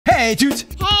Hey, Toots.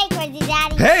 Hey, Crazy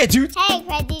Daddy. Hey, Toots. Hey,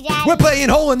 Crazy Daddy. We're playing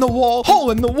hole in the wall, hole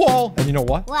in the wall. And you know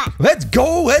what? What? Let's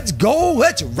go, let's go,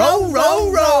 let's roll,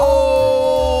 roll,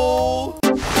 roll.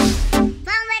 Fun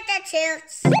with the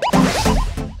Toots.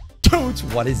 Toots,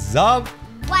 what is up?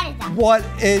 What is up? What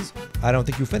is... I don't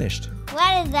think you finished.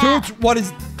 What is up? Toots, what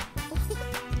is...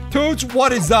 Toots,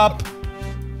 what is up?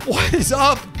 What is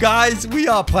up, guys? We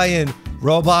are playing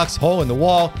Roblox Hole in the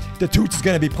Wall. The Toots is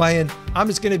going to be playing. I'm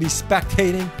just going to be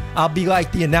spectating. I'll be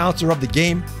like the announcer of the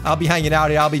game. I'll be hanging out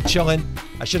here. I'll be chilling.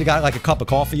 I should have got like a cup of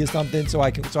coffee or something so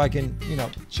I can, you know,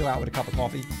 chill out with a cup of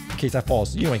coffee in case I fall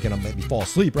asleep. You ain't going to make me fall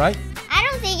asleep, right? I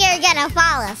don't think you're going to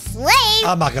fall asleep.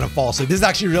 I'm not going to fall asleep. This is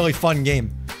actually a really fun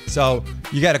game. So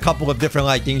you got a couple of different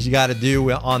like things you got to do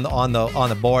on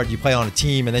the board. You play on a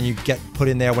team, and then you get put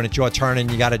in there when it's your turn, and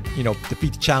you got to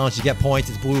defeat the challenge. You get points.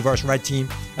 It's blue versus red team,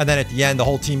 and then at the end, the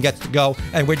whole team gets to go.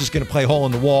 And we're just gonna play hole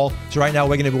in the wall. So right now,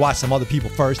 we're gonna watch some other people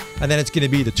first, and then it's gonna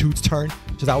be the Toots' turn.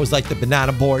 So that was like the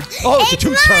banana board. Oh, it's the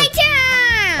Toots' turn.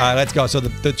 All right, let's go. So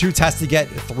the Toots has to get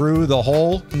through the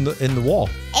hole in the wall.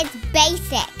 It's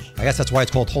basic. I guess that's why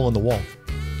it's called hole in the wall.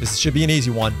 This should be an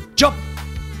easy one. Jump.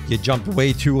 You jumped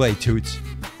way too late, Toots.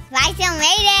 But I still made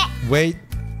it. Wait.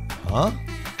 Huh?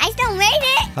 I still made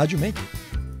it. How'd you make it?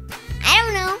 I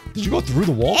don't know. Did you go through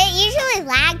the wall? It usually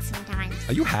lags sometimes.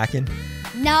 Are you hacking?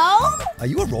 No. Are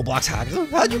you a Roblox hacker?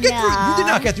 How'd you get through? You did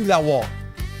not get through that wall.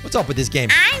 What's up with this game?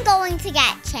 I'm going to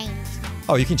get changed.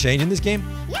 Oh, you can change in this game?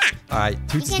 Yeah. All right,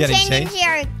 Toots is You getting can change changed.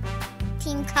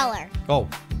 into your team color. Oh.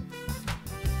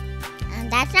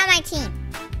 That's not my team.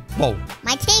 Whoa.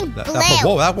 My team blue.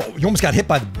 Whoa, you almost got hit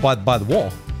by the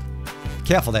wall.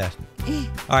 Careful there.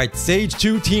 All right, stage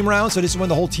 2 team round. So this is when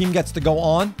the whole team gets to go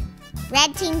on.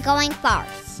 Red team going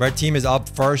first. Red team is up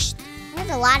first. There's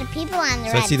a lot of people on the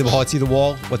So red let's see the team. wall. Let's see the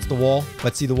wall. What's the wall?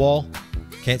 Let's see the wall.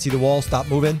 Can't see the wall. Stop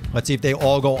moving. Let's see if they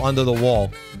all go under the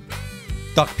wall.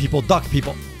 Duck people, duck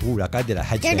people. Ooh, that guy did a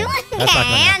headstand. You're doing a That's not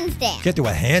gonna happen. handstand. Can't do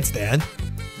a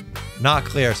handstand. Not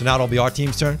clear. So now it'll be our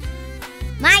team's turn.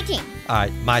 My team. All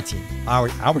right, my team. Our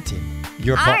team.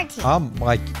 Our team. I'm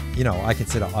like, I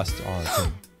consider us our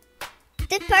team.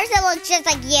 This person looks just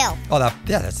like you. Oh,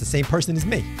 that's the same person as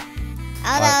me.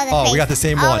 Although we got the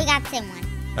same one. Oh, we got the same one.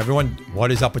 Everyone,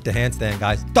 what is up with the handstand,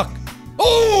 guys? Duck.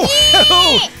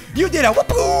 Oh, you did it.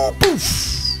 Whoop,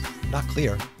 poof. Not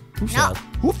clear. Who failed?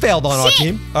 Who failed on our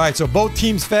team? All right, so both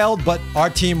teams failed, but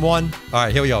our team won. All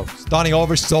right, here we go. Starting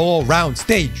over, solo round,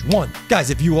 stage 1.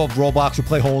 Guys, if you love Roblox or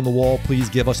play Hole in the Wall, please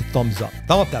give us a thumbs up.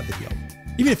 Thumb up that video.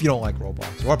 Even if you don't like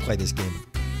Roblox or play this game.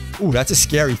 Ooh, that's a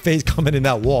scary face coming in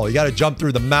that wall. You got to jump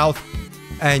through the mouth,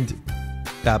 and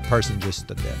that person just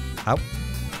stood there. How?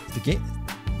 The game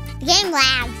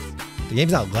lags. The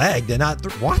game's not lagged. They're not.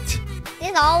 What?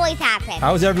 This always happens.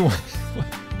 How is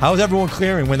everyone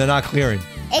clearing when they're not clearing?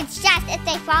 It's just if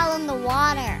they fall in the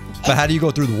water. But how do you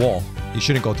go through the wall? You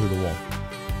shouldn't go through the wall.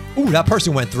 Ooh, that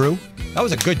person went through. That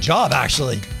was a good job,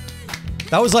 actually.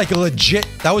 That was like a legit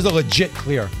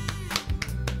clear.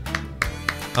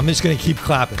 I'm just gonna keep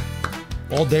clapping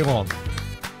all day long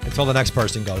until the next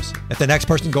person goes. If the next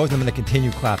person goes, I'm gonna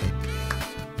continue clapping.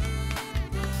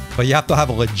 But you have to have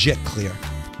a legit clear.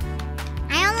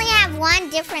 I only have one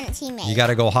different teammate. You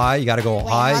gotta go high, you gotta go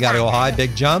high, you gotta go high,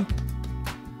 big jump.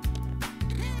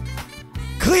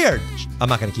 Cleared! I'm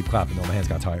not gonna keep clapping though, my hands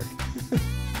got tired.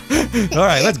 All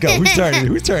right, let's go. Whose turn is it?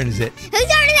 Whose turn is it? Whose turn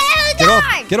is it? Whose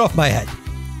turn? Get off my head.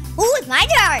 Ooh, it's my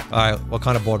turn. All right, what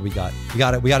kind of board we got? We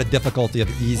got a difficulty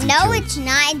of easy. No, it's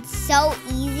not. It's so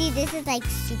easy. This is like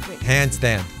super easy.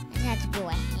 Handstand. I have to do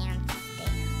a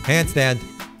handstand. Handstand.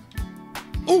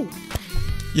 Ooh,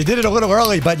 you did it a little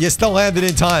early, but you still landed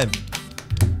in time.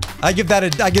 I give that a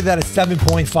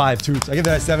 7.5, Toots. I give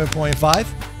that a 7.5.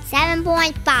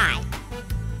 7.5.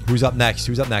 Who's up next?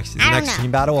 Who's up next? Is the next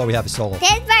team battle or we have a solo? This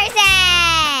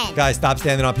person! Guys, stop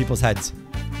standing on people's heads.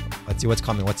 Let's see what's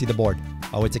coming. Let's see the board.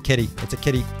 Oh, it's a kitty. It's a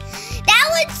kitty. That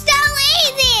one's so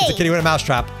easy! It's a kitty with a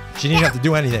mousetrap. She didn't have to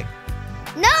do anything.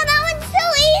 No, that one's so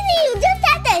easy. You just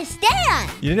have to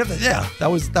stand. You didn't have to, yeah. That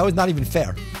was not even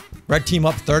fair. Red team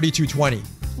up 30-20.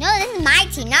 No, this is my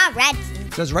team, not red team.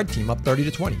 It says red team up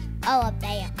 30-20. Oh, up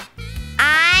there.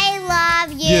 I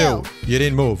love you. You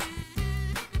didn't move.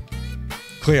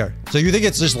 Clear. So you think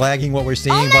it's just lagging what we're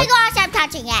seeing? Oh my gosh, I'm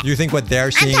touching it. You think what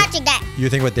they're seeing? I'm touching it. You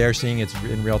think what they're seeing, it's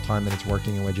in real time and it's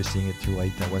working and we're just seeing it too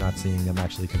late, that we're not seeing them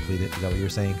actually complete it? Is that what you're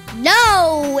saying?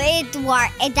 No, it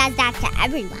does that to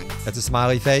everyone. That's a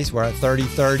smiley face. We're at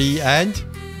 30-30 and...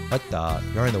 What the?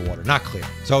 You're in the water. Not clear.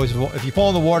 So if you fall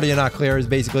in the water, you're not clear is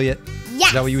basically it? Yes.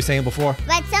 Is that what you were saying before?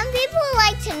 But some people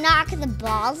like to knock the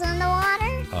balls in the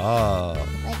water. Oh.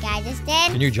 Like I just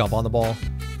did. Can you jump on the ball?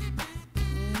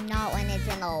 No.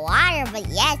 the water, but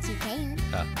yes, you can.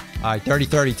 All right,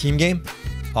 30-30 team game.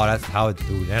 Oh, that's how it.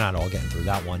 Dude, they're not all getting through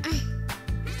that one.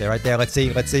 Stay right there. Let's see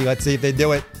if they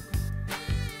do it.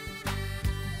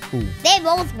 Ooh, They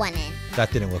both went in.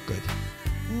 that didn't look good.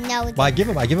 No, it's Well, I give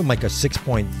him like a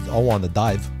 6.0 on the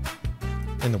dive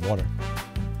in the water.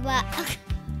 But,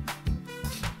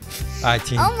 All right,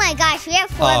 team. oh my gosh, we have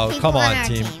 4 Oh, people come on, our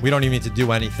team. team. We don't even need to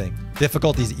do anything.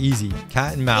 Difficulty's easy.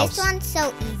 Cat and mouse. This one's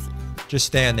so easy. Just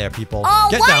stand there, people. Oh,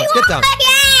 Get why down. you Get down. on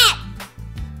it?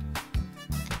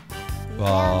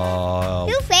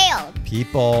 Who failed?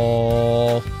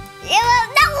 People.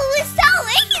 That was so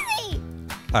easy.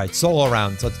 All right, solo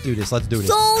rounds. Let's do this. Let's do this.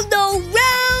 Solo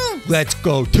round. Let's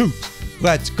go, Toots.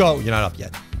 Let's go. You're not up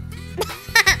yet.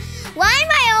 Why am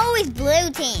I always blue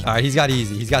team? All right, he's got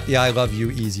easy. He's got the I love you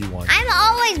easy one. I'm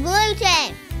always blue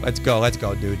team. Let's go,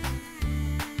 dude.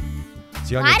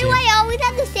 See on Why your do team. I always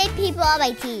have the same people on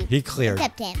my team? He cleared.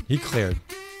 Except him. He cleared.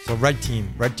 So red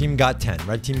team got 10.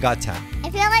 Red team got 10. I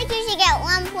feel like you should get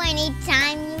 1 point each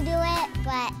time you do it,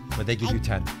 but But they give you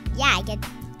 10. yeah, you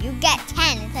get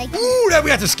 10. It's like Ooh, then we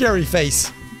got the scary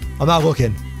face. I'm not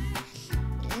looking.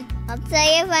 I'll tell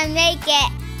you if I make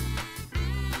it.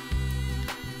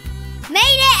 Made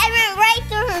it! I went right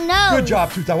through her nose. Good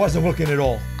job, Toots. I wasn't looking at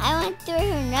all. I went through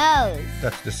her nose.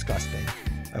 That's disgusting.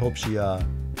 I hope she had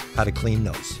a clean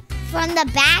nose. From the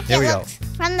back, Here we go.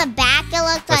 From the back, it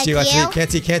looks Let's like see, let's you.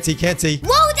 see. Can't see.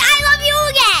 Whoa! I love you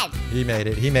again. He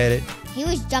made it. He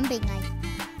was jumping like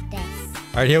this.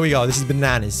 All right, here we go. This is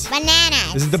bananas.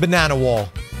 Bananas. This is the banana wall.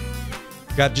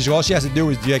 All she has to do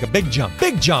is do like a big jump.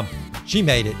 Big jump. She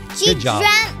made it. She Good job.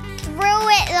 jumped through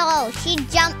it though. She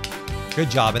jumped. Good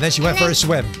job. And then she went for a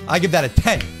swim. I give that a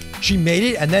 10. She made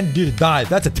it and then did a dive.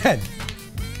 That's a 10.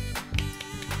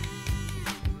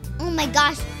 Oh my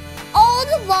gosh! All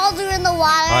the balls are in the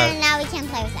water, right. and now we can't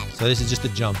play with that. So this is just a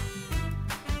jump.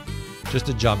 Just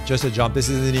a jump. This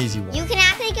is an easy one. You can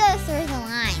actually go through the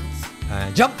lines.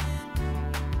 And jump.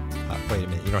 Wait a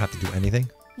minute. You don't have to do anything?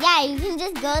 Yeah, you can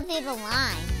just go through the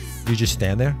lines. You just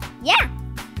stand there? Yeah,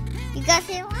 you go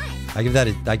through the lines.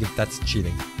 That's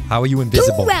cheating. How are you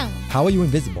invisible? 2 rounds. How are you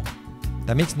invisible?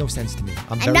 That makes no sense to me.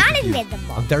 I'm very not confused.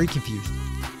 invisible. I'm very confused.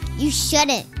 You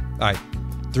shouldn't. All right.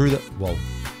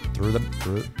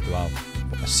 Wow.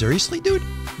 Seriously, dude?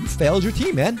 You failed your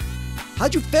team, man.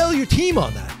 How'd you fail your team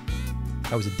on that?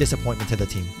 That was a disappointment to the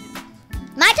team.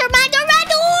 My turn.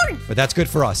 But that's good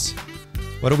for us.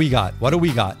 What do we got?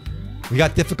 We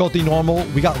got difficulty normal.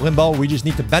 We got limbo. We just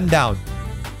need to bend down.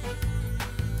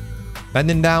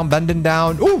 Bending down.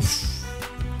 Oof.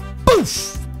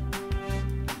 Boof.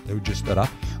 Dude just stood up.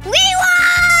 We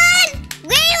won!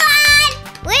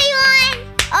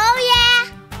 Oh yeah,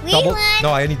 we won.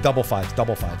 No, I need double fives.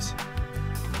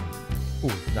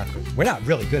 Ooh, not good. We're not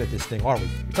really good at this thing, are we?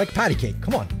 It's like patty cake.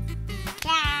 Come on.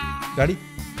 Yeah. Ready?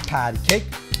 Patty cake.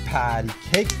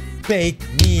 Bake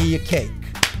me a cake.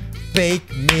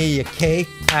 Bake me a cake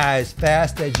as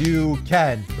fast as you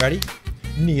can. Ready?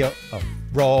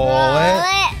 Roll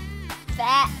it.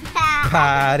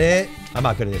 Pat it. I'm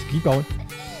not good at this. Keep going.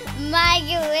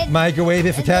 Microwave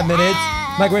it for 10 minutes.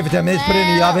 Put it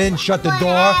in the oven. Shut the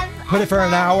door. Put it for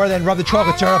an hour. Then rub the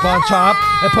chocolate syrup on top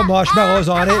and put marshmallows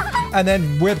on it. And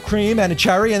then whipped cream and a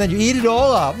cherry. And then you eat it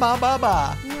all up. All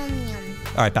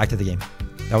right, back to the game.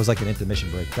 That was like an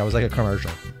intermission break. That was like a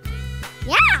commercial.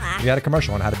 Yeah. We had a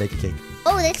commercial on how to bake a cake.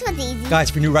 Oh, this one's easy. Guys,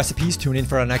 for new recipes, tune in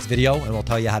for our next video and we'll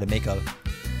tell you how to make a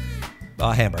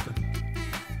hamburger.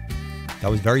 That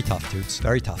was very tough, Toots.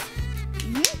 Very tough.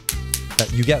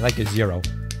 That you get like a 0,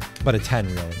 but a 10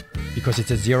 really. Because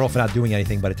it's a 0 for not doing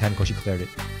anything, but a 10 because you cleared it.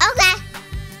 Okay.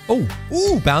 Oh,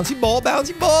 ooh, bouncy ball.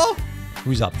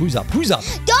 Who's up? Doggy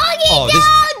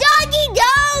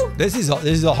do. This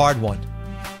is a hard one.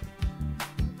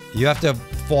 You have to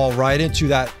fall right into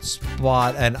that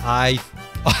spot, and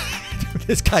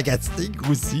this guy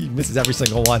he misses every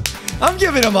single one. I'm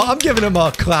giving him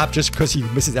a clap just because he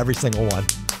misses every single one,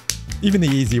 even the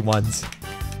easy ones.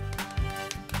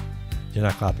 You're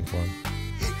not clapping for him.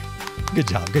 Good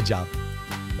job.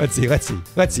 Let's see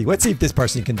if this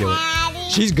person can do it.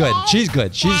 She's good. She's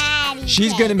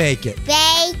gonna make it.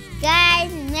 Baker's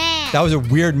man. That was a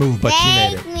weird move, but she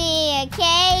made it. Bake me a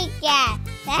cake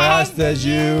Fast as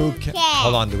you can.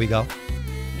 Hold on, do we go?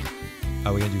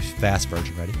 Oh, we're gonna do fast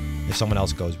version. Ready? If someone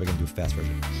else goes, we're gonna do fast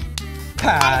version.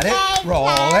 Pat it, roll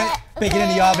it, Bake it in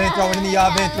the oven, throw it in the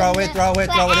oven, throw it in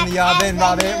the oven,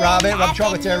 rub it, rub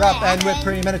chocolate syrup and whipped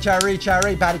cream and a cherry,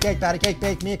 patty cake,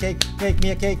 bake me a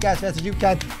cake as fast as you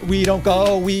can. We don't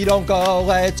go,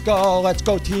 let's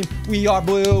go team. We are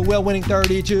blue, we're winning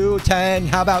 32-10.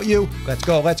 How about you? Let's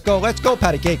go,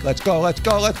 patty cake, let's go,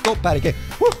 patty cake.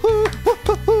 Woohoo,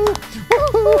 woohoo,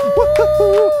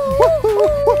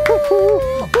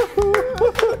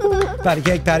 patty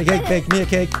cake, bake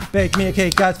me a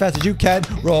cake as fast as you can.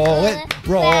 Roll it,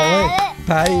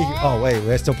 patty. Oh wait,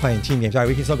 we're still playing team games. All right,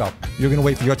 we can still go. You're gonna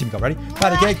wait for your team to go. Ready?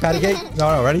 Patty cake.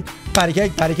 No, ready? Patty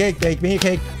cake, bake me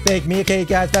a cake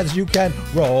as fast as you can.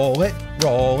 Roll it,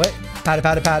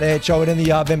 pat it, show it in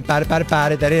the oven, pat it,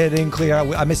 that it didn't clear.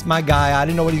 I missed my guy. I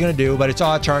didn't know what he's gonna do, but it's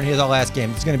our turn. Here's our last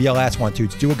game. It's gonna be our last one,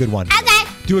 Toots. Do a good one. Okay.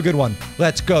 Do a good one.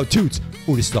 Let's go, Toots.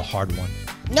 Ooh, this is a hard one.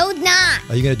 No, it's not.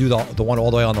 Are you gonna do the one all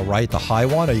the way on the right, the high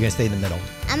one, or are you gonna stay in the middle?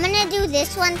 I'm gonna do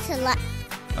this one to All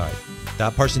right.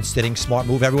 That person's sitting. Smart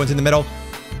move. Everyone's in the middle.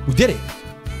 Who did it?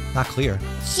 Not clear.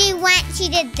 She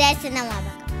did this and then went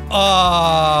back.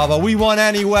 Oh, but we won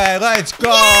anyway. Let's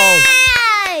go.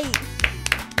 Yay!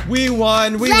 We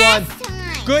won. Time.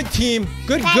 Good team.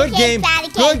 Good Patty game.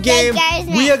 cake, Good game. guys,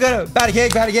 We are gonna patty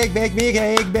cake, bake me a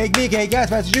cake as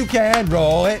fast as you can.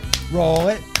 Roll it.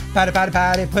 Pat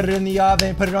it, put it in the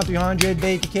oven, put it on 300,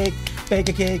 bake a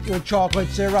cake with chocolate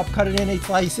syrup, cut it in 8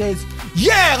 slices.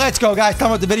 Yeah, let's go, guys.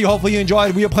 Time with the video. Hopefully you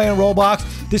enjoyed. We are playing Roblox.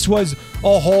 This was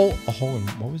a hole in,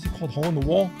 what was it called? Hole in the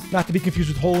wall? Not to be confused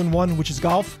with hole in one, which is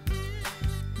golf.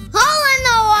 Hole in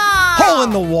the wall! Hole in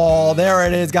the wall. There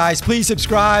it is, guys. Please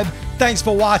subscribe. Thanks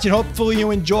for watching. Hopefully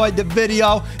you enjoyed the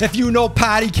video. If you know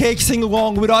patty cake, sing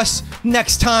along with us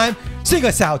next time. Sing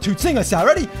us out, Toot. Sing us out.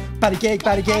 Ready? Patty cake,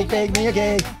 bake me a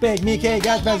cake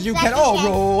as fast as you can. Oh,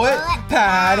 roll it,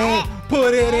 patty,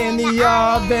 put it in the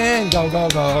oven. Go.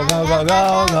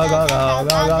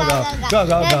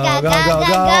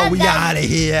 We out of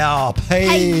here.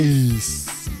 Peace.